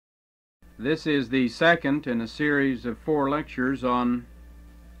This is the second in a series of 4 lectures on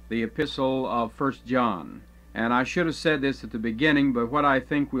the Epistle of 1 John. And I should have said this at the beginning, but what I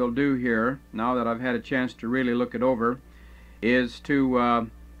think we'll do here, now that I've had a chance to really look it over, is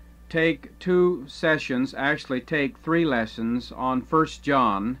to take 2 sessions, actually take 3 lessons on 1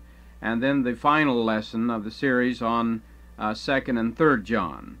 John, and then the final lesson of the series on 2nd and 3rd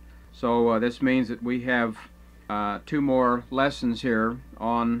John. So this means that we have 2 more lessons here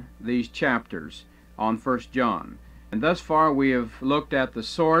on these chapters on 1 John. And thus far we have looked at the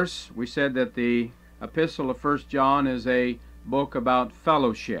source. We said that the Epistle of 1 John is a book about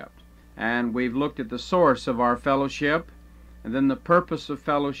fellowship. And we've looked at the source of our fellowship, and then the purpose of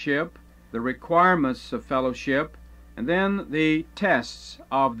fellowship, the requirements of fellowship, and then the tests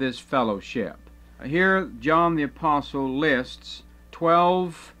of this fellowship. Here John the Apostle lists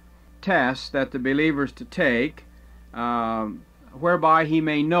 12 tests that the believer is to take, whereby he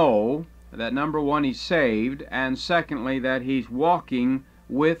may know that number 1, he's saved, and secondly, that he's walking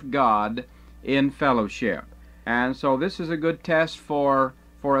with God in fellowship. And so this is a good test for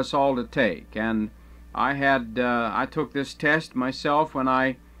us all to take. And I took this test myself when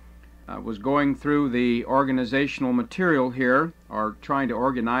I was going through the organizational material here, or trying to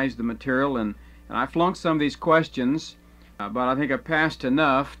organize the material, and I flunked some of these questions, but I think I passed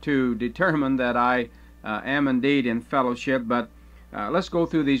enough to determine that I am indeed in fellowship. But let's go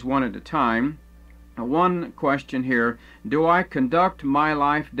through these one at a time. One question here: do I conduct my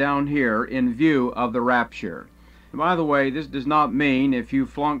life down here in view of the rapture? And by the way, this does not mean if you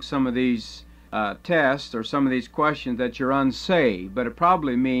flunk some of these tests or some of these questions that you're unsaved, but it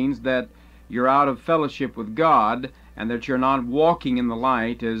probably means that you're out of fellowship with God and that you're not walking in the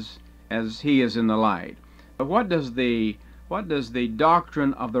light as He is in the light. But what does the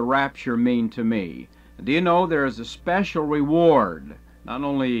doctrine of the rapture mean to me? Do you know there is a special reward, not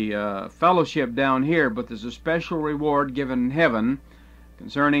only fellowship down here, but there's a special reward given in heaven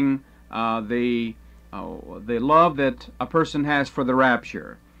concerning the love that a person has for the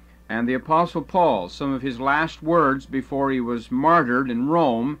rapture. And the Apostle Paul, some of his last words before he was martyred in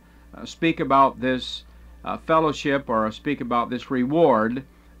Rome, speak about this fellowship, or speak about this reward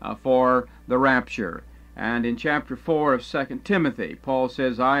for the rapture. And in chapter 4 of 2 Timothy, Paul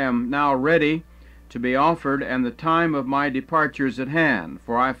says, I am now ready to be offered, and the time of my departure is at hand.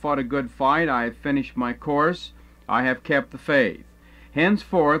 For I have fought a good fight, I have finished my course, I have kept the faith.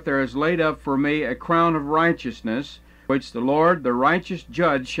 Henceforth there is laid up for me a crown of righteousness, which the Lord, the righteous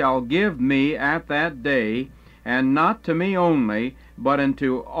judge, shall give me at that day, and not to me only, but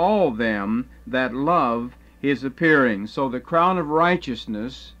unto all them that love his appearing. So the crown of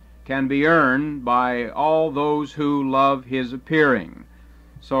righteousness can be earned by all those who love his appearing.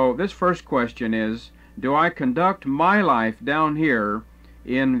 So this first question is, do I conduct my life down here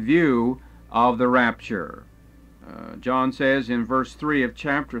in view of the rapture? John says in verse 3 of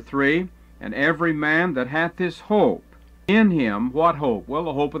chapter 3, and every man that hath this hope in him, what hope? Well,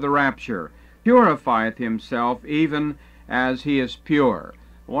 the hope of the rapture, purifieth himself even as he is pure.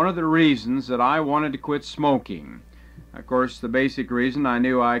 One of the reasons that I wanted to quit smoking, of course, the basic reason, I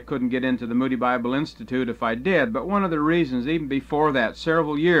knew I couldn't get into the Moody Bible Institute if I did, but one of the reasons, even before that,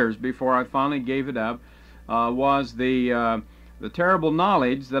 several years before I finally gave it up, was the terrible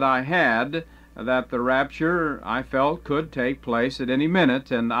knowledge that I had that the rapture, I felt, could take place at any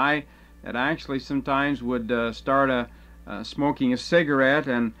minute, and I actually sometimes would start smoking a cigarette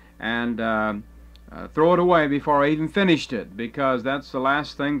and throw it away before I even finished it, because that's the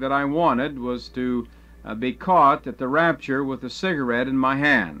last thing that I wanted, was to be caught at the rapture with a cigarette in my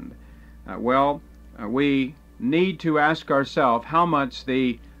hand. We need to ask ourselves how much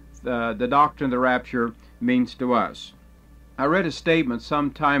the doctrine of the rapture means to us. I read a statement some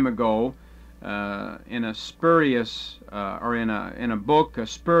time ago in a spurious in a book, a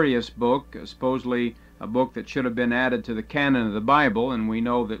spurious book, supposedly a book that should have been added to the canon of the Bible, and we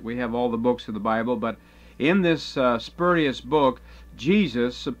know that we have all the books of the Bible, but in this spurious book,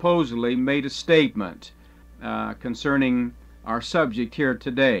 Jesus supposedly made a statement concerning our subject here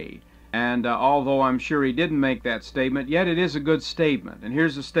today. And although I'm sure he didn't make that statement, yet it is a good statement. And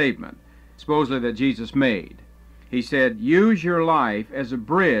here's the statement, supposedly, that Jesus made. He said, use your life as a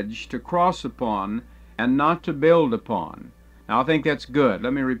bridge to cross upon and not to build upon. Now, I think that's good.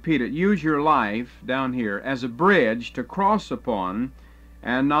 Let me repeat it. Use your life down here as a bridge to cross upon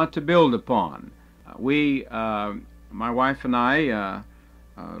and not to build upon. My wife and I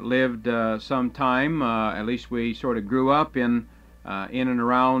lived some time, at least we sort of grew up in and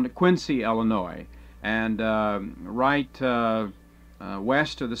around Quincy, Illinois. And right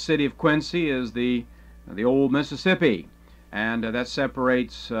west of the city of Quincy is the old Mississippi. And that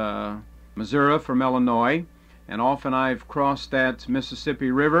separates Missouri from Illinois, and often I've crossed that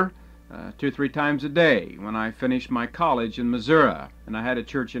Mississippi River 2 or 3 times a day when I finished my college in Missouri, and I had a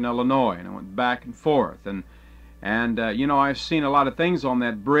church in Illinois, and I went back and forth. And you know, I've seen a lot of things on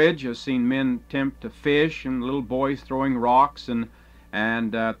that bridge. I've seen men attempt to fish, and little boys throwing rocks,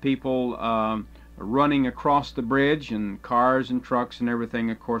 and people running across the bridge, and cars and trucks and everything,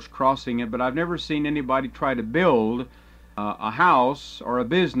 of course, crossing it. But I've never seen anybody try to build a house or a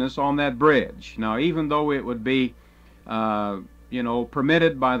business on that bridge. Now, even though it would be you know,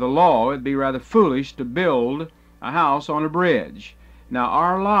 permitted by the law, it'd be rather foolish to build a house on a bridge. Now,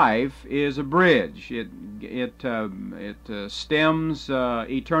 our life is a bridge. It stems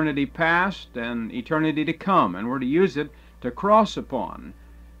eternity past and eternity to come, and we're to use it to cross upon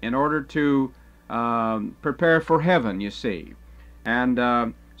in order to prepare for heaven, you see.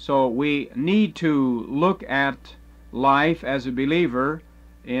 And so we need to look at life as a believer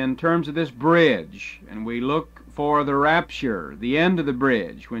in terms of this bridge, and we look for the rapture, the end of the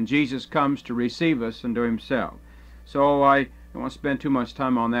bridge, when Jesus comes to receive us unto himself. So I don't want to spend too much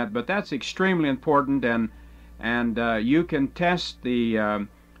time on that, but that's extremely important, and you can test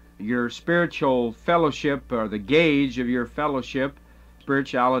your spiritual fellowship, or the gauge of your fellowship,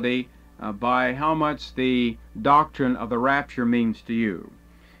 spirituality, by how much the doctrine of the rapture means to you.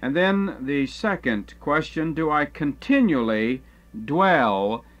 And then the second question, do I continually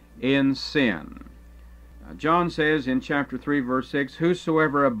dwell in sin? John says in chapter 3, verse 6,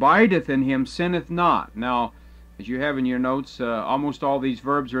 whosoever abideth in him sinneth not. Now, as you have in your notes, almost all these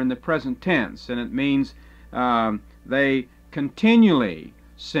verbs are in the present tense, and it means they continually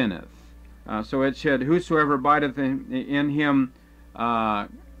sinneth. So it said, whosoever abideth in him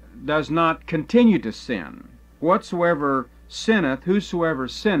does not continue to sin. Whatsoever sinneth, whosoever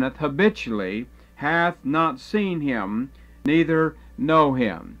sinneth habitually, hath not seen him, neither know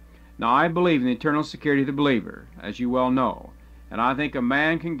him. Now, I believe in the eternal security of the believer, as you well know. And I think a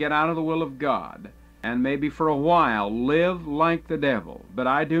man can get out of the will of God and maybe for a while live like the devil. But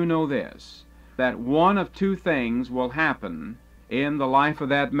I do know this, that one of two things will happen in the life of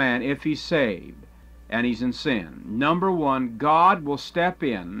that man if he's saved and he's in sin. Number one, God will step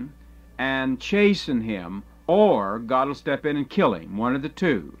in and chasten him, or God will step in and kill him, one of the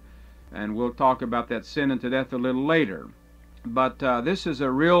two. And we'll talk about that sin unto death a little later. But this is a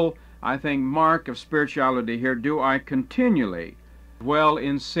real, I think, mark of spirituality here. Do I continually dwell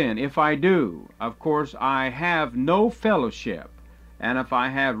in sin? If I do, of course, I have no fellowship. And if I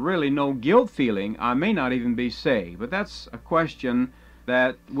have really no guilt feeling, I may not even be saved. But that's a question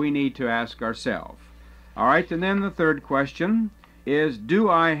that we need to ask ourselves. All right, and then the third question is, do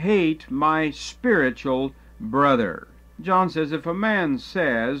I hate my spiritual brother? John says, if a man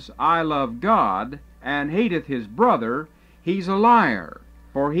says, I love God, and hateth his brother, he's a liar.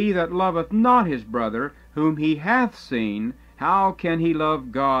 For he that loveth not his brother, whom he hath seen, how can he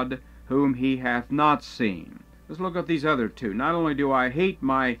love God, whom he hath not seen? Let's look at these other two. Not only do I hate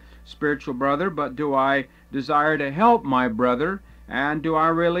my spiritual brother, but do I desire to help my brother, and do I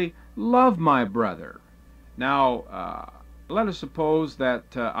really love my brother? Now, let us suppose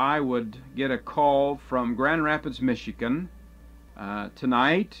that I would get a call from Grand Rapids, Michigan,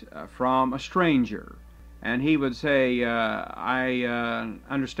 tonight from a stranger. And he would say, I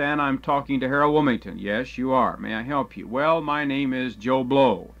understand I'm talking to Harold Willmington. Yes, you are. May I help you? Well, my name is Joe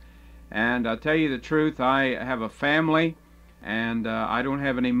Blow. And I'll tell you the truth, I have a family, and I don't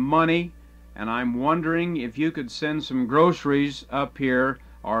have any money. And I'm wondering if you could send some groceries up here,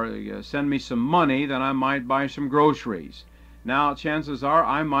 or send me some money, then I might buy some groceries. Now, chances are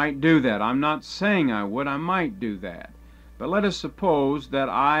I might do that. I'm not saying I would. I might do that. But let us suppose that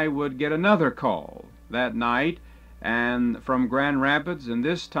I would get another call that night, and from Grand Rapids, and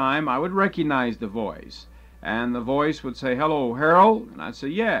this time I would recognize the voice, and the voice would say, hello, Harold, and I'd say,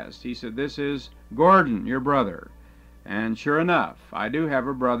 yes. He said, this is Gordon, your brother. And sure enough, I do have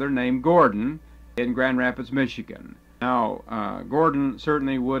a brother named Gordon in Grand Rapids, Michigan. Now, Gordon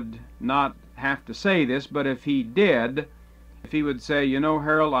certainly would not have to say this, but if he did, if he would say, you know,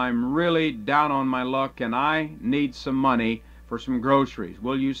 Harold, I'm really down on my luck, and I need some money for some groceries.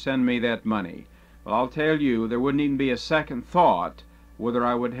 Will you send me that money? Well, I'll tell you, there wouldn't even be a second thought whether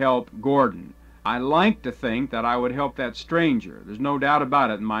I would help Gordon. I like to think that I would help that stranger. There's no doubt about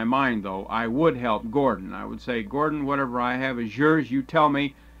it in my mind, though. I would help Gordon. I would say, Gordon, whatever I have is yours. You tell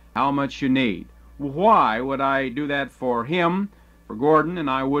me how much you need. Why would I do that for him, for Gordon, and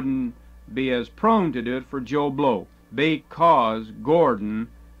I wouldn't be as prone to do it for Joe Blow? Because Gordon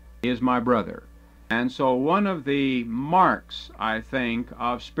is my brother. And so one of the marks, I think,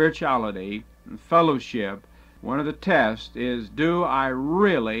 of spirituality and fellowship one of the tests is, do I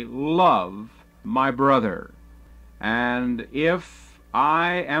really love my brother? And if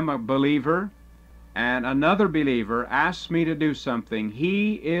I am a believer and another believer asks me to do something,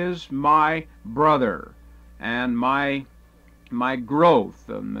 he is my brother, and my growth,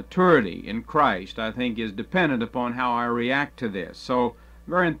 maturity in Christ, I think, is dependent upon how I react to this. So,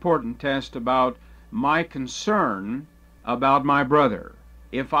 very important test about my concern about my brother.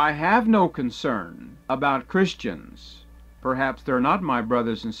 If I have no concern about Christians, perhaps they're not my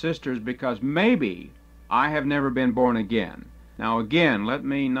brothers and sisters, because maybe I have never been born again. Now again, let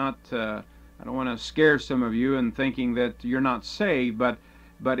me not, I don't want to scare some of you in thinking that you're not saved, but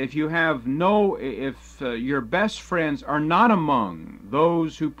if you have if your best friends are not among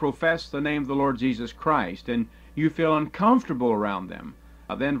those who profess the name of the Lord Jesus Christ, and you feel uncomfortable around them,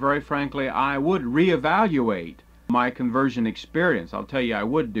 then very frankly, I would reevaluate my conversion experience. I'll tell you, I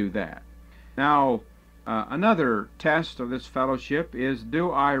would do that. Now, another test of this fellowship is,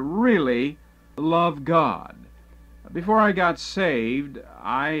 do I really love God? Before I got saved,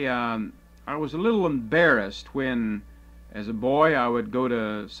 I was a little embarrassed when, as a boy, I would go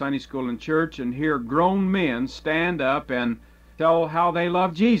to Sunday school and church and hear grown men stand up and tell how they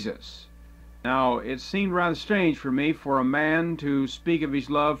love Jesus. Now, it seemed rather strange for me for a man to speak of his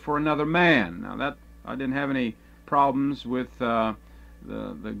love for another man. Now, that I didn't have any problems with the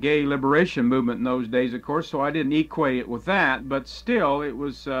gay liberation movement in those days, of course, so I didn't equate it with that, but still, it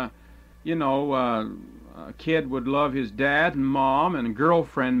was, a kid would love his dad and mom and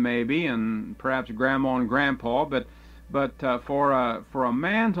girlfriend maybe, and perhaps grandma and grandpa, but for a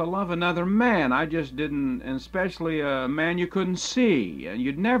man to love another man, I just didn't, and especially a man you couldn't see and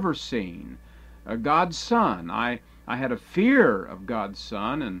you'd never seen, God's Son. I had a fear of God's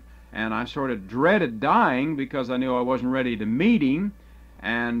Son, and I sort of dreaded dying because I knew I wasn't ready to meet him,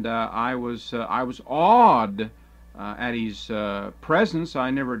 and I was awed at his presence.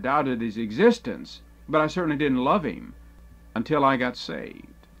 I never doubted his existence, but I certainly didn't love him until I got saved.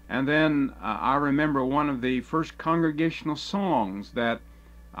 And then I remember one of the first congregational songs that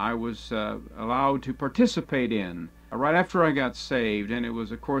I was allowed to participate in right after I got saved, and it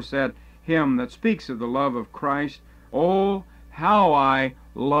was, of course, that hymn that speaks of the love of Christ. Oh, how I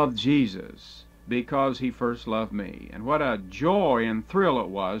love Jesus, because he first loved me. And what a joy and thrill it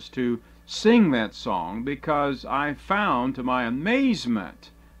was to sing that song, because I found, to my amazement,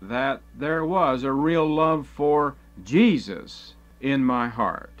 that there was a real love for Jesus in my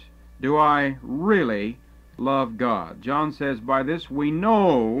heart. Do I really love God? John says, by this we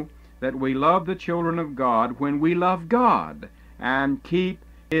know that we love the children of God, when we love God and keep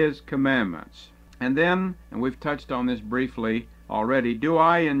his commandments. And then, and we've touched on this briefly already, do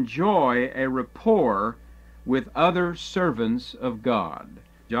I enjoy a rapport with other servants of God?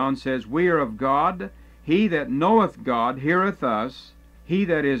 John says, we are of God. He that knoweth God heareth us. He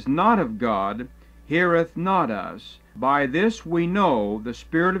that is not of God heareth not us. By this we know the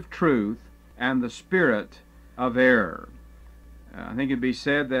spirit of truth and the spirit of error. I think it'd be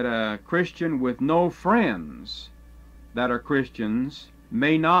said that a Christian with no friends that are Christians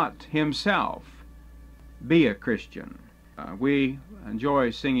may not himself be a Christian. We enjoy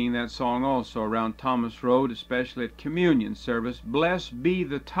singing that song also around Thomas Road, especially at communion service. Blessed be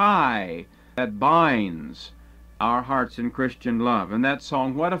the tie that binds our hearts in Christian love. And that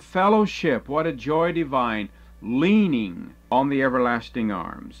song, what a fellowship, what a joy divine, leaning on the everlasting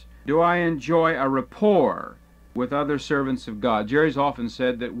arms. Do I enjoy a rapport with other servants of God? Jerry's often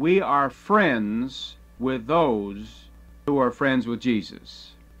said that we are friends with those who are friends with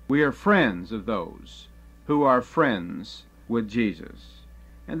Jesus. We are friends of those who are friends with Jesus.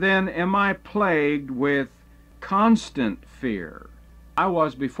 And then, am I plagued with constant fear? I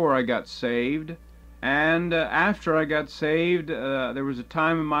was before I got saved, and after I got saved, there was a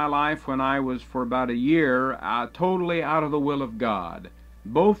time in my life when I was for about a year totally out of the will of God.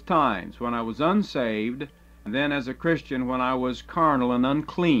 Both times, when I was unsaved, and then as a Christian when I was carnal and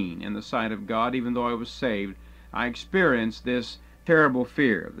unclean in the sight of God, even though I was saved, I experienced this terrible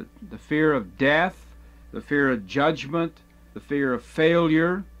fear, the fear of death, the fear of judgment, the fear of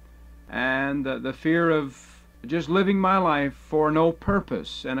failure, and the fear of just living my life for no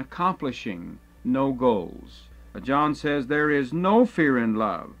purpose and accomplishing no goals. John says, there is no fear in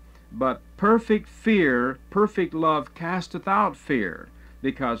love, but perfect love casteth out fear,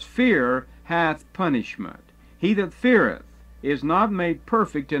 because fear hath punishment. He that feareth is not made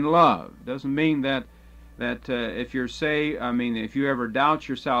perfect in love. Doesn't mean that if if you ever doubt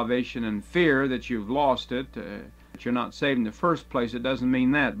your salvation and fear that you've lost it, that you're not saved in the first place, it doesn't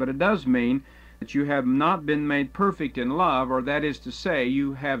mean that. But it does mean that you have not been made perfect in love, or that is to say,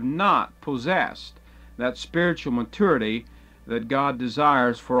 you have not possessed that spiritual maturity that God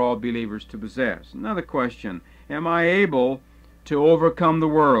desires for all believers to possess. Another question, am I able to overcome the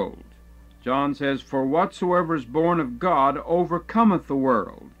world? John says, "For whatsoever is born of God overcometh the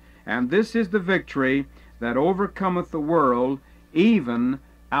world. And this is the victory that overcometh the world, even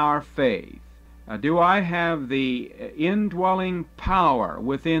our faith." Do I have the indwelling power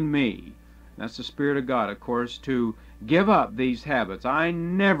within me? That's the Spirit of God, of course, to give up these habits. I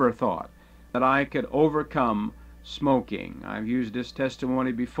never thought that I could overcome smoking. I've used this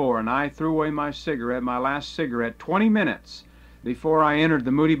testimony before, and I threw away my last cigarette, 20 minutes before I entered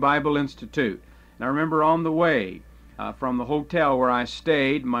the Moody Bible Institute. And I remember on the way from the hotel where I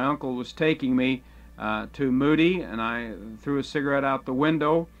stayed, my uncle was taking me to Moody, and I threw a cigarette out the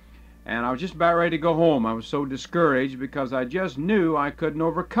window, and I was just about ready to go home. I was so discouraged because I just knew I couldn't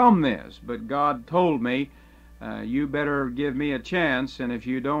overcome this. But God told me, you better give me a chance, and if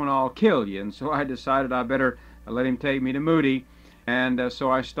you don't, I'll kill you. And so I decided I better let him take me to Moody. And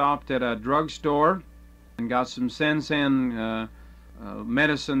so I stopped at a drugstore and got some Sen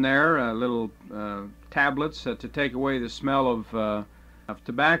medicine there, little tablets to take away the smell of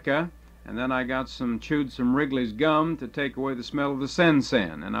tobacco. And then I got chewed some Wrigley's gum to take away the smell of the Sen.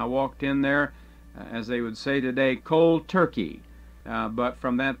 And I walked in there, as they would say today, cold turkey. But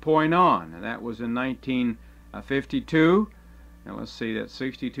from that point on, and that was in 1952, and let's see, that's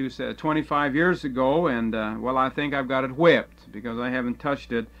 25 years ago, and well, I think I've got it whipped because I haven't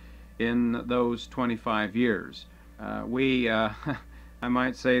touched it in those 25 years. I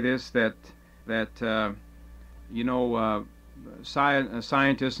might say this, that you know,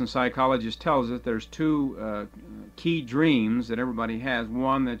 scientists and psychologists tells us there's two key dreams that everybody has.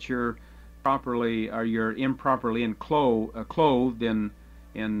 One, that you're improperly clothed in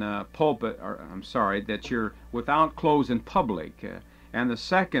pulpit, or I'm sorry, that you're without clothes in public. And the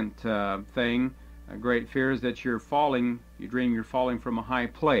second thing, a great fear, is that you dream you're falling from a high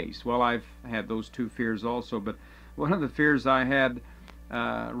place. Well, I've had those two fears also, but one of the fears I had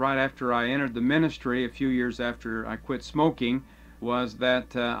right after I entered the ministry, a few years after I quit smoking, was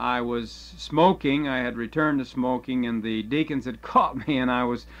that I was smoking. I had returned to smoking, and the deacons had caught me, and I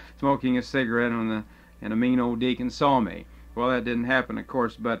was smoking a cigarette, and a mean old deacon saw me. Well, that didn't happen, of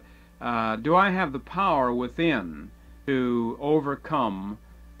course, but do I have the power within to overcome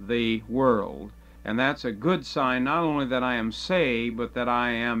the world? And that's a good sign, not only that I am saved, but that I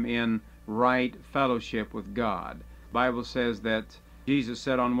am in right fellowship with God. The Bible says that Jesus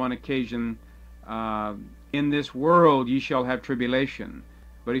said on one occasion, "In this world ye shall have tribulation."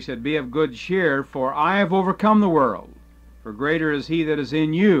 But he said, "Be of good cheer, for I have overcome the world. For greater is he that is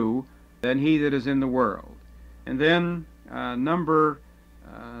in you than he that is in the world." And then number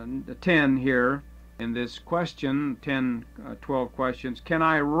 10 here in this question, 12 questions. Can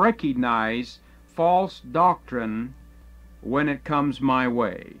I recognize false doctrine when it comes my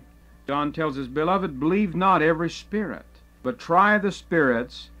way? John tells us, "Beloved, believe not every spirit, but try the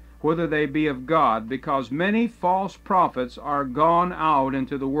spirits whether they be of God, because many false prophets are gone out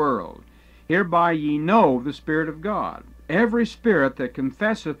into the world. Hereby ye know the Spirit of God. Every spirit that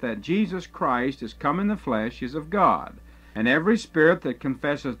confesseth that Jesus Christ is come in the flesh is of God. And every spirit that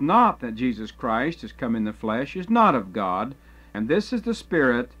confesseth not that Jesus Christ is come in the flesh is not of God. And this is that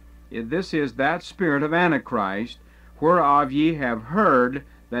spirit of Antichrist, whereof ye have heard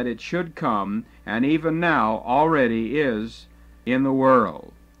that it should come, and even now already is in the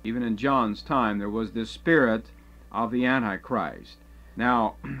world." Even in John's time there was this spirit of the Antichrist.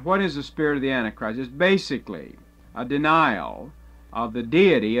 Now, what is the spirit of the Antichrist? It's basically a denial of the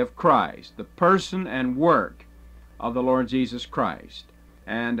deity of Christ, the person and work of the Lord Jesus Christ.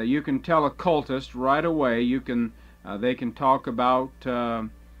 And you can tell a cultist right away. They can talk about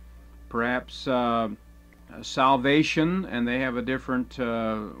perhaps salvation, and they have a different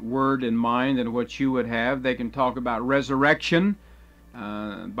word in mind than what you would have. They can talk about resurrection.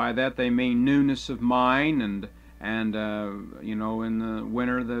 By that they mean newness of mind, and you know, in the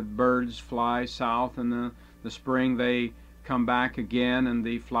winter the birds fly south, and the spring they come back again, and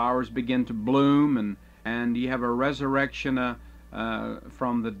the flowers begin to bloom, and you have a resurrection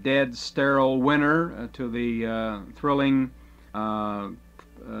from the dead, sterile winter to the thrilling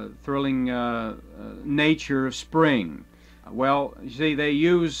nature of spring. Well, you see, they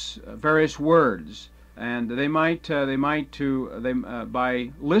use various words, and they might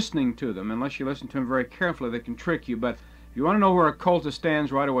by listening to them, unless you listen to them very carefully, they can trick you. But if you want to know where a cultist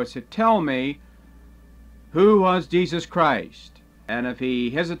stands right away, say, "Tell me, who was Jesus Christ?" And if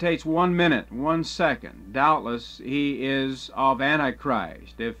he hesitates 1 minute, 1 second, doubtless he is of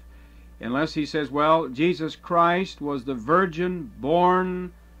Antichrist. Unless he says, "Well, Jesus Christ was the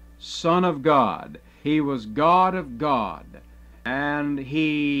virgin-born Son of God. He was God of God, and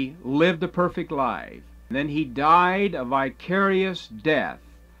He lived a perfect life. And then He died a vicarious death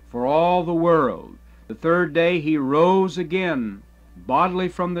for all the world. The third day He rose again bodily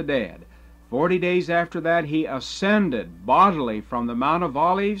from the dead. 40 days after that He ascended bodily from the Mount of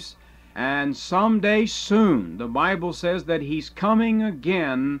Olives, and someday soon the Bible says that He's coming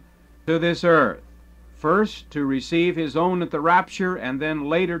again to this earth, first to receive His own at the rapture, and then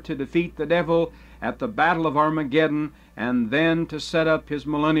later to defeat the devil at the battle of Armageddon, and then to set up His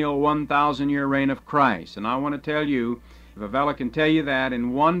millennial 1,000-year reign of Christ. And I want to tell you, if a fellow can tell you that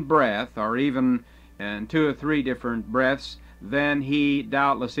in one breath, or even in 2 or 3 different breaths, then he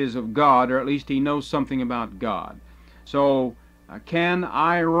doubtless is of God, or at least he knows something about God. So, can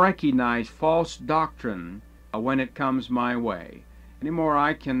I recognize false doctrine when it comes my way? Anymore,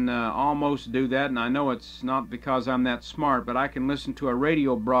 I can almost do that, and I know it's not because I'm that smart, but I can listen to a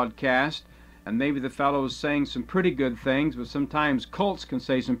radio broadcast, and maybe the fellow is saying some pretty good things, but sometimes cults can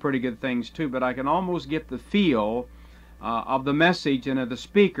say some pretty good things too, but I can almost get the feel of the message and of the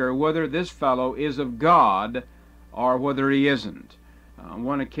speaker, whether this fellow is of God or whether he isn't. On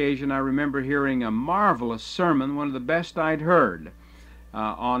one occasion I remember hearing a marvelous sermon, one of the best I'd heard,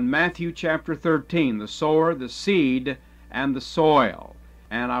 on Matthew chapter 13, the sower, the seed, and the soil.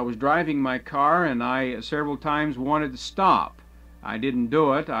 And I was driving my car, and I several times wanted to stop. I didn't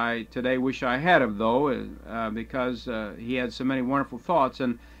do it. I today wish I had have, though, because he had so many wonderful thoughts,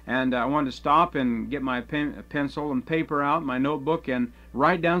 and I wanted to stop and get my pencil and paper out, my notebook, and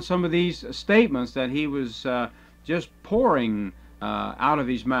write down some of these statements that he was just pouring out of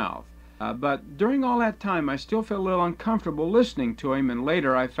his mouth. But during all that time, I still felt a little uncomfortable listening to him, and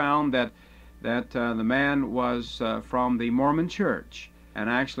later I found that the man was from the Mormon Church, and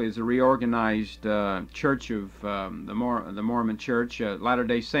actually is a reorganized church of the Mormon Church,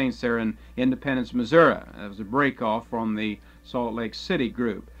 Latter-day Saints there in Independence, Missouri. It was a break-off from the Salt Lake City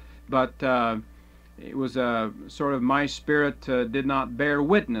group. But it was sort of my spirit did not bear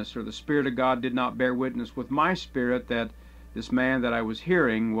witness, or the Spirit of God did not bear witness with my spirit that this man that I was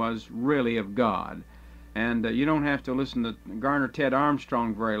hearing was really of God. And you don't have to listen to Garner Ted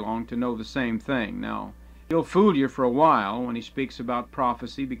Armstrong very long to know the same thing. Now, he'll fool you for a while when he speaks about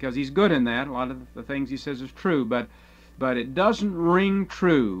prophecy, because he's good in that. A lot of the things he says is true, but it doesn't ring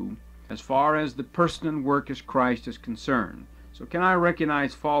true as far as the person and work as Christ is concerned. So can I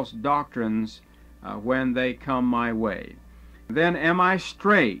recognize false doctrines when they come my way? Then, am I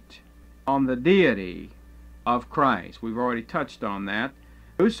straight on the deity of Christ? We've already touched on that.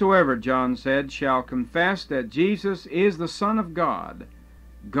 Whosoever, John said, shall confess that Jesus is the Son of God,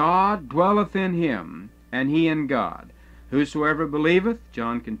 God dwelleth in him, and he in God. Whosoever believeth,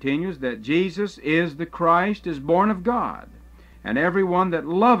 John continues, that Jesus is the Christ is born of God. And every one that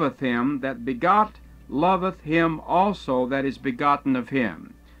loveth him that begot loveth him also that is begotten of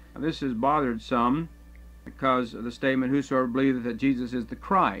him. Now, this has bothered some, because of the statement, whosoever believeth that Jesus is the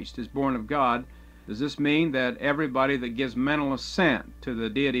Christ is born of God. Does this mean that everybody that gives mental assent to the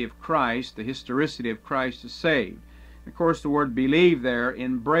deity of Christ, the historicity of Christ, is saved? Of course, the word believe there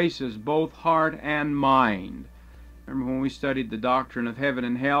embraces both heart and mind. Remember when we studied the doctrine of heaven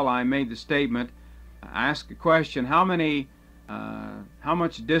and hell, I made the statement, I asked a question, how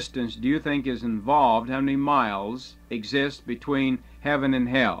much distance do you think is involved, how many miles exist between heaven and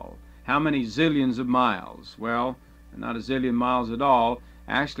hell? How many zillions of miles? Well, not a zillion miles at all.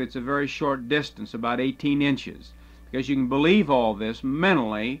 Actually, it's a very short distance, about 18 inches. Because you can believe all this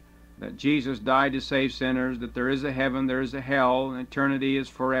mentally, that Jesus died to save sinners, that there is a heaven, there is a hell, and eternity is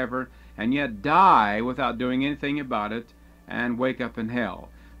forever, and yet die without doing anything about it and wake up in hell.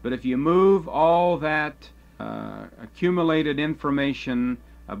 But if you move all that accumulated information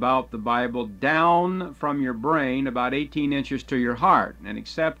about the Bible down from your brain about 18 inches to your heart and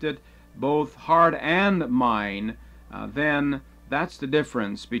accept it, both heart and mind, then that's the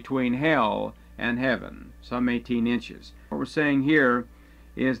difference between hell and heaven, some 18 inches. What we're saying here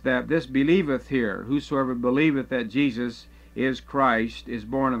is that this believeth here, whosoever believeth that Jesus is Christ, is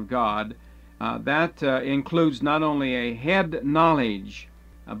born of God, that includes not only a head knowledge,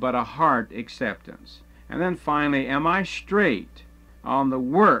 but a heart acceptance. And then finally, am I straight on the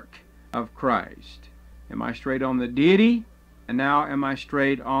work of Christ? Am I straight on the deity? And now am I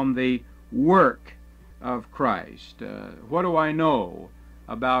straight on the work of Christ? What do I know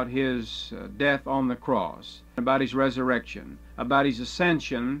about his death on the cross, about his resurrection, about his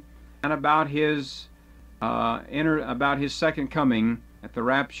ascension, and about his second coming at the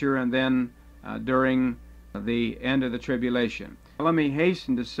rapture, and then during the end of the tribulation? Let me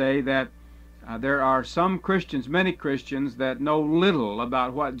hasten to say that there are some Christians, many Christians, that know little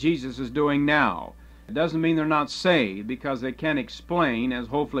about what Jesus is doing now. It doesn't mean they're not saved, because they can explain, as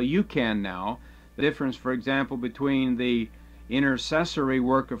hopefully you can now, the difference, for example, between the intercessory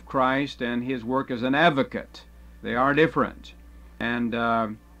work of Christ and his work as an advocate. They are different. And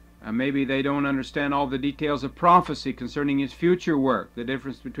maybe they don't understand all the details of prophecy concerning his future work, the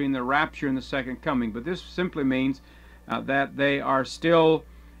difference between the rapture and the second coming. But this simply means that they are still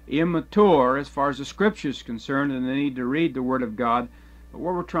immature as far as the Scripture is concerned, and they need to read the Word of God. But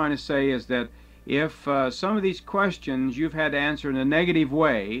what we're trying to say is that if some of these questions you've had to answer in a negative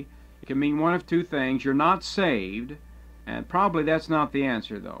way, it can mean one of two things. You're not saved, and probably that's not the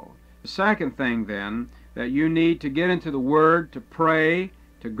answer, though. The second thing, then, that you need to get into the Word, to pray,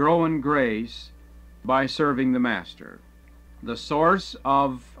 to grow in grace by serving the Master. The source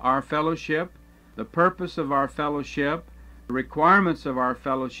of our fellowship, the purpose of our fellowship, the requirements of our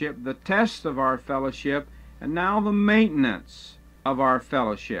fellowship, the tests of our fellowship, and now the maintenance of our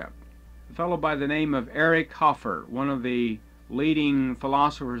fellowship. A fellow by the name of Eric Hoffer, one of the leading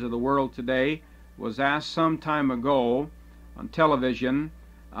philosophers of the world today, was asked some time ago on television,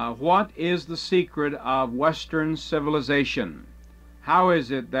 what is the secret of Western civilization? How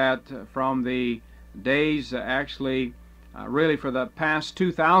is it that from the days, really for the past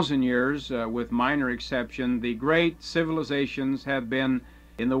 2,000 years, with minor exception, the great civilizations have been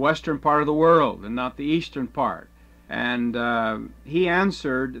in the western part of the world and not the eastern part? And he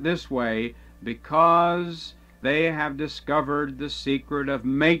answered this way: because they have discovered the secret of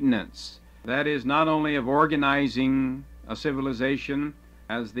maintenance. That is, not only of organizing a civilization,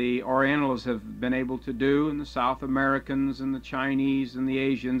 as the Orientals have been able to do, and the South Americans and the Chinese and the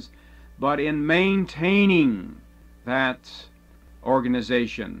Asians, but in maintaining that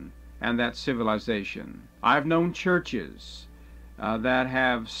organization and that civilization. I've known churches that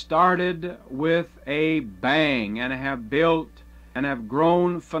have started with a bang and have built and have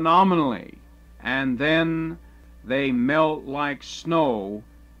grown phenomenally, and then they melt like snow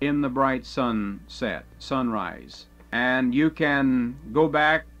in the bright sunrise. And you can go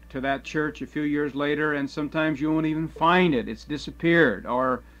back to that church a few years later, and sometimes you won't even find it. It's disappeared,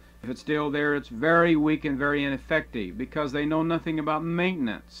 or if it's still there, it's very weak and very ineffective, because they know nothing about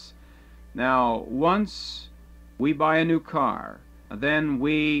maintenance. Now, once we buy a new car, then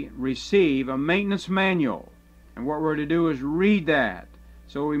we receive a maintenance manual, and what we're to do is read that,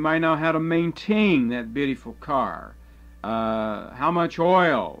 so we might know how to maintain that beautiful car, how much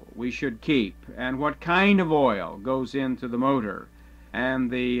oil we should keep, and what kind of oil goes into the motor,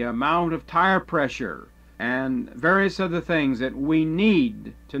 and the amount of tire pressure, and various other things that we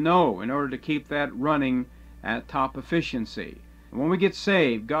need to know in order to keep that running at top efficiency. And when we get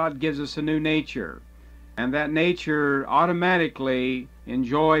saved, God gives us a new nature, and that nature automatically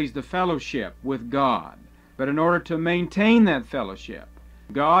enjoys the fellowship with God. But in order to maintain that fellowship,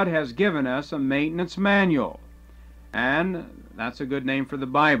 God has given us a maintenance manual. And that's a good name for the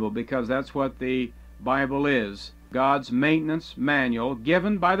Bible, because that's what the Bible is: God's maintenance manual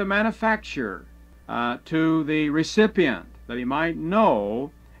given by the manufacturer to the recipient, that he might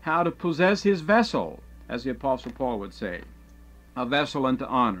know how to possess his vessel, as the Apostle Paul would say, a vessel unto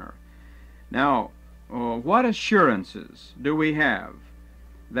honor. Now, what assurances do we have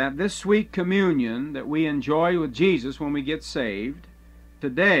that this sweet communion that we enjoy with Jesus when we get saved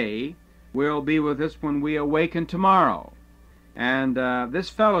today will be with us when we awaken tomorrow? And this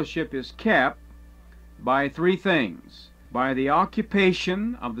fellowship is kept by three things: by the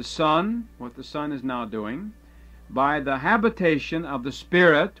occupation of the Son, what the Son is now doing; by the habitation of the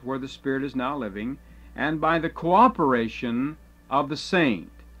Spirit, where the Spirit is now living; and by the cooperation of the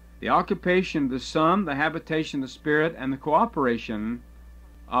saint. The occupation of the Son, the habitation of the Spirit, and the cooperation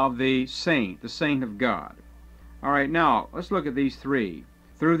of the saint of God. All right, now let's look at these three.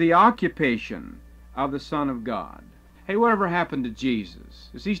 Through the occupation of the Son of God. Hey, whatever happened to Jesus?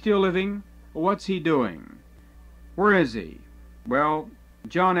 Is he still living? Well, what's he doing? Where is he? Well,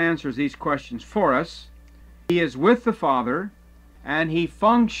 John answers these questions for us. He is with the Father, and he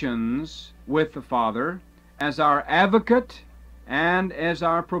functions with the Father as our advocate and as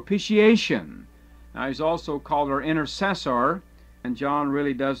our propitiation. Now, he's also called our intercessor, and John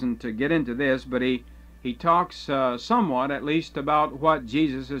really doesn't get into this, but he talks somewhat, at least, about what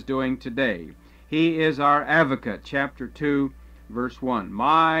Jesus is doing today. He is our advocate. Chapter 2, verse 1.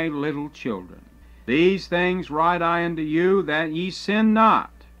 My little children, these things write I unto you, that ye sin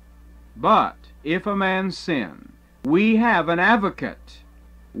not. But if a man sin, we have an advocate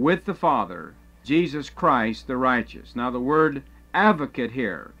with the Father, Jesus Christ the righteous. Now, the word advocate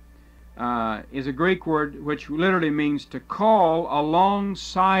here is a Greek word which literally means to call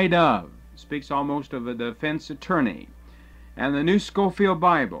alongside of. It speaks almost of a defense attorney. And the New Schofield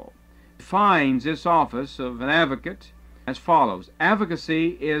Bible defines this office of an advocate as follows.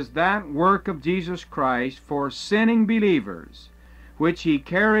 Advocacy is that work of Jesus Christ for sinning believers, which he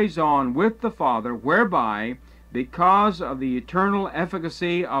carries on with the Father, whereby, because of the eternal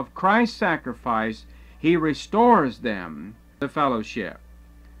efficacy of Christ's sacrifice, he restores them to fellowship.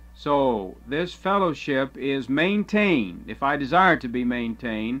 So this fellowship is maintained, if I desire it to be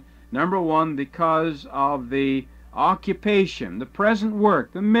maintained, number one, because of the occupation, the present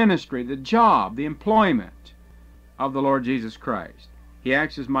work, the ministry, the job, the employment of the Lord Jesus Christ. He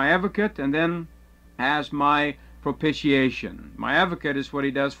acts as my advocate and then as my propitiation. My advocate is what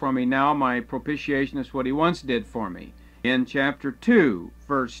he does for me now. My propitiation is what he once did for me. In chapter 2,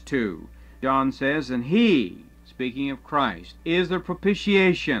 verse 2, John says, and he, speaking of Christ, is the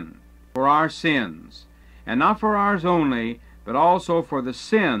propitiation for our sins, and not for ours only, but also for the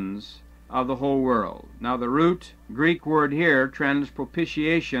sins of the whole world. Now the root Greek word here, translated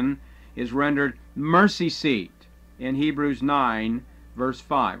propitiation, is rendered mercy seat in Hebrews 9, verse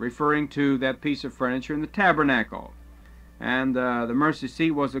 5, referring to that piece of furniture in the tabernacle. And the mercy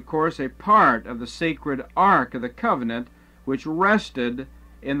seat was, of course, a part of the sacred ark of the covenant, which rested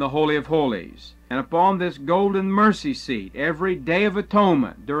in the Holy of Holies. And upon this golden mercy seat, every day of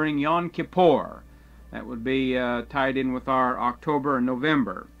atonement during Yom Kippur, that would be tied in with our October and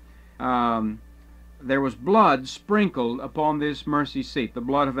November, there was blood sprinkled upon this mercy seat, the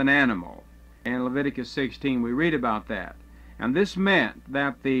blood of an animal. In Leviticus 16 we read about that. And this meant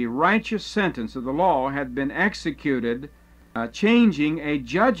that the righteous sentence of the law had been executed, changing a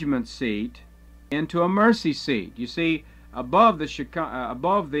judgment seat into a mercy seat. You see, above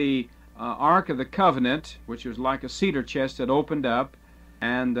the Ark of the Covenant, which was like a cedar chest that opened up,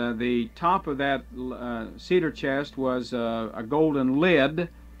 and the top of that cedar chest was a golden lid,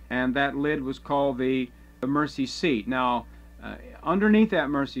 and that lid was called the mercy seat. Now, underneath that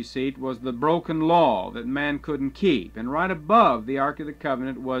mercy seat was the broken law that man couldn't keep, and right above the Ark of the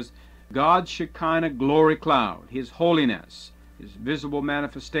Covenant was God's Shekinah glory cloud, His holiness, His visible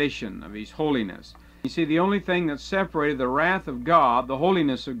manifestation of His holiness. You see, the only thing that separated the wrath of God, the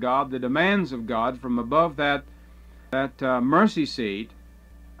holiness of God, the demands of God from above that mercy seat,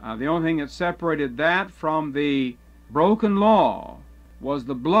 the only thing that separated that from the broken law was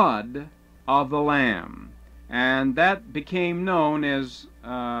the blood of the Lamb. And that became known as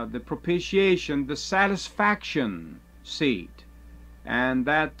the propitiation, the satisfaction seat. And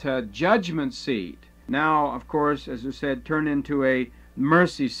that judgment seat now, of course, as I said, turned into a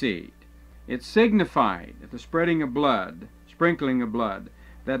mercy seat. It signified at the spreading of blood, sprinkling of blood,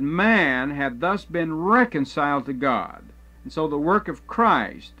 that man had thus been reconciled to God. And so the work of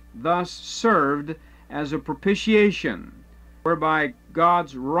Christ thus served as a propitiation, whereby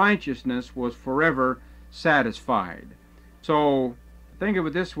God's righteousness was forever satisfied. So think of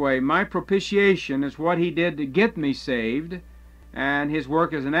it this way: my propitiation is what He did to get me saved, and His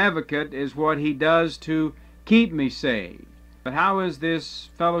work as an advocate is what He does to keep me saved. But how is this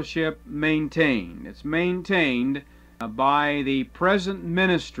fellowship maintained? It's maintained by the present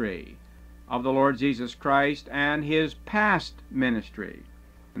ministry of the Lord Jesus Christ and His past ministry.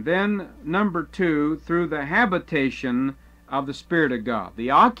 And then, number two, through the habitation of the Spirit of God,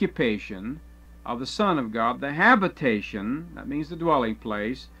 the occupation of the Son of God, the habitation, that means the dwelling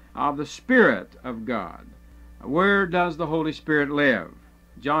place, of the Spirit of God. Where does the Holy Spirit live?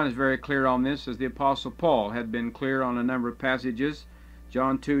 John is very clear on this, as the Apostle Paul had been clear on a number of passages.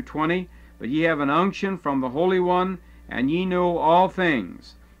 John 2:20, but ye have an unction from the Holy One, and ye know all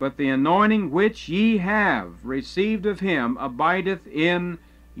things. But the anointing which ye have received of Him abideth in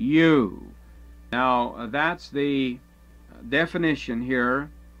you. Now, that's the definition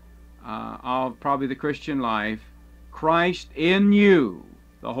here of probably the Christian life. Christ in you,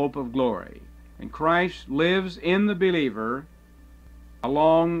 the hope of glory. And Christ lives in the believer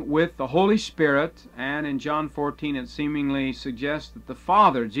along with the Holy Spirit, and in John 14 it seemingly suggests that the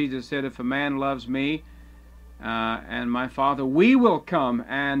Father, Jesus said, if a man loves me and my Father, we will come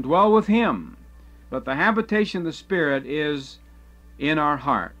and dwell with him. But the habitation of the Spirit is in our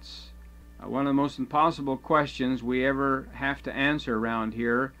hearts. One of the most impossible questions we ever have to answer around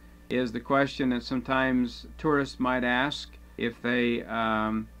here is the question that sometimes tourists might ask if they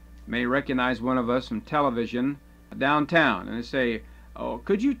may recognize one of us from television downtown, and they say, oh,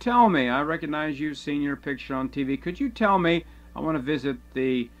 could you tell me, I recognize you've seen your picture on TV, could you tell me, I want to visit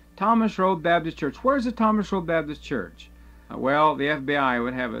the Thomas Road Baptist Church. Where's the Thomas Road Baptist Church? Well, the FBI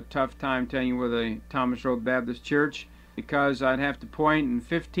would have a tough time telling you where the Thomas Road Baptist Church, because I'd have to point in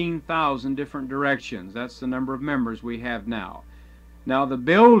 15,000 different directions. That's the number of members we have now. Now, the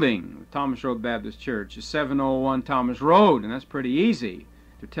building, Thomas Road Baptist Church, is 701 Thomas Road, and that's pretty easy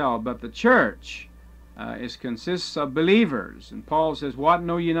to tell. But the church consists of believers. And Paul says, "What,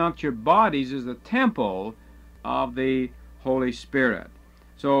 know ye not your bodies is the temple of the Holy Spirit?"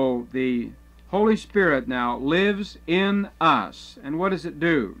 So the Holy Spirit now lives in us. And what does it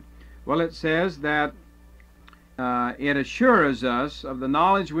do? Well, it says that it assures us of the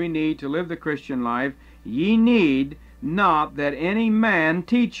knowledge we need to live the Christian life. "Ye need not that any man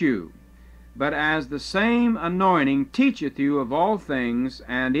teach you, but as the same anointing teacheth you of all things,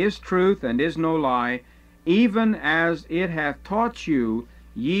 and is truth, and is no lie, even as it hath taught you,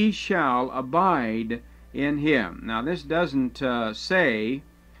 ye shall abide in him." Now, this doesn't say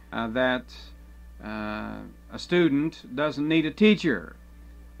that a student doesn't need a teacher,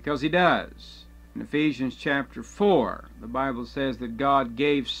 because he does. In Ephesians chapter 4, the Bible says that God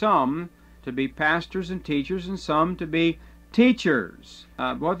gave some to be pastors and teachers, and some to be teachers.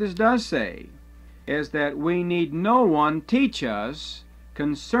 What this does say is that we need no one teach us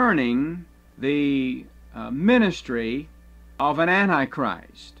concerning the ministry of an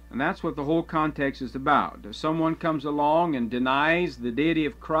antichrist. And that's what the whole context is about. If someone comes along and denies the deity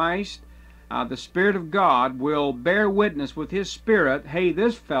of Christ, the Spirit of God will bear witness with His Spirit, "Hey,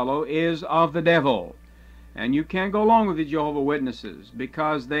 this fellow is of the devil." And you can't go along with the Jehovah's Witnesses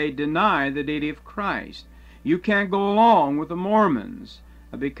because they deny the deity of Christ. You can't go along with the Mormons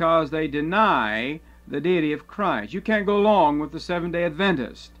because they deny the deity of Christ. You can't go along with the Seventh-day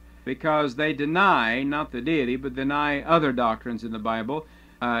Adventists because they deny, not the deity, but deny other doctrines in the Bible.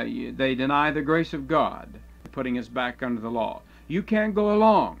 They deny the grace of God, putting us back under the law. You can't go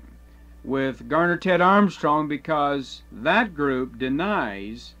along with Garner Ted Armstrong because that group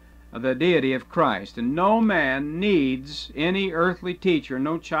denies the deity of Christ. And no man needs any earthly teacher,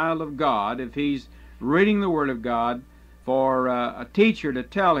 no child of God, if he's reading the Word of God, for a teacher to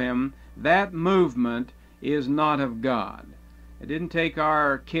tell him that movement is not of God. It didn't take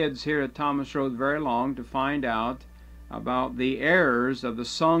our kids here at Thomas Road very long to find out about the errors of the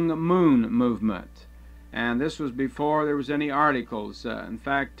Sung Moon movement. And this was before there was any articles. In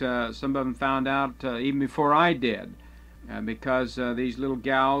fact, some of them found out even before I did, because these little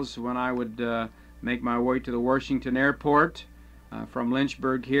gals, when I would make my way to the Washington airport from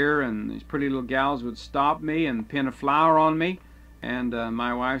Lynchburg here, and these pretty little gals would stop me and pin a flower on me, and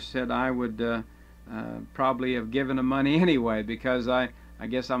my wife said I would probably have given them money anyway, because I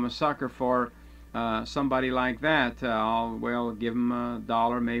guess I'm a sucker for somebody like that. I'll give them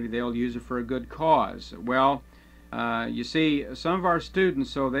 $1, maybe they'll use it for a good cause. Well, you see, some of our students,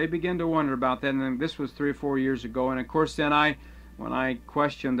 so they begin to wonder about that, and then this was 3 or 4 years ago, and of course then when I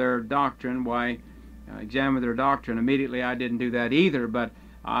questioned their doctrine, examined their doctrine, immediately I didn't do that either. But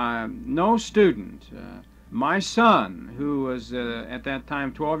no student, my son, who was at that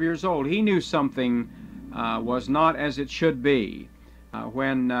time 12 years old, he knew something was not as it should be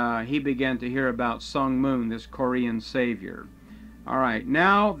when he began to hear about Sung Moon, this Korean savior. All right,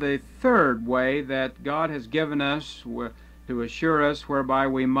 now the third way that God has given us to assure us whereby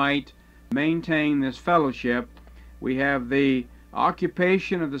we might maintain this fellowship, we have the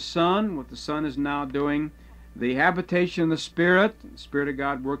occupation of the Son, what the Son is now doing, the habitation of the Spirit of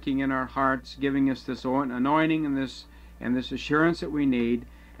God working in our hearts, giving us this anointing and this assurance that we need,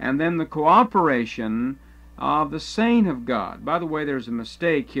 and then the cooperation of the saint of God. By the way, there's a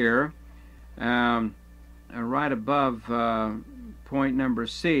mistake here. Right above point number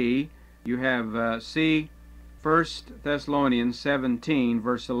C, you have C, 1 Thessalonians 17,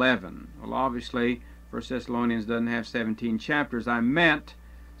 verse 11. Well, obviously, 1 Thessalonians doesn't have 17 chapters. I meant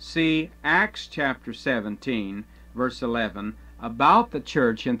see Acts chapter 17, verse 11, about the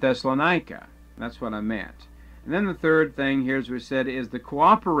church in Thessalonica. That's what I meant. And then the third thing here, as we said, is the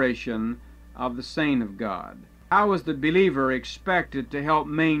cooperation of the saint of God. How is the believer expected to help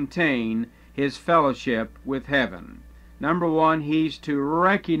maintain his fellowship with heaven? Number one, he's to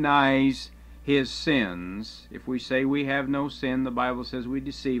recognize his sins. If we say we have no sin, the Bible says we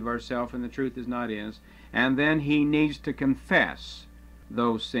deceive ourselves and the truth is not in us. And then he needs to confess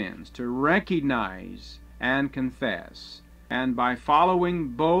those sins, to recognize and confess. And by following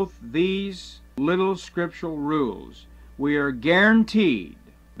both these little scriptural rules, we are guaranteed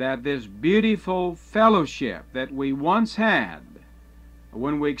that this beautiful fellowship that we once had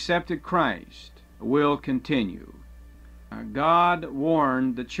when we accepted Christ will continue. God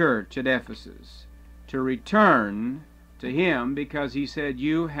warned the church at Ephesus to return to Him because He said,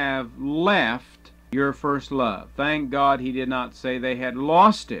 "You have left your first love." Thank God He did not say they had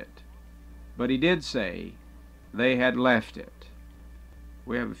lost it, but He did say they had left it.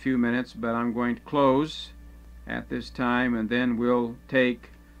 We have a few minutes, but I'm going to close at this time, and then we'll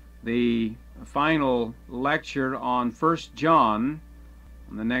take the final lecture on 1 John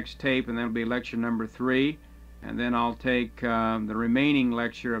on the next tape, and that'll be lecture number 3. And then I'll take the remaining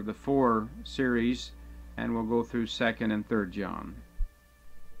lecture of the 4 series, and we'll go through 2nd and 3rd John.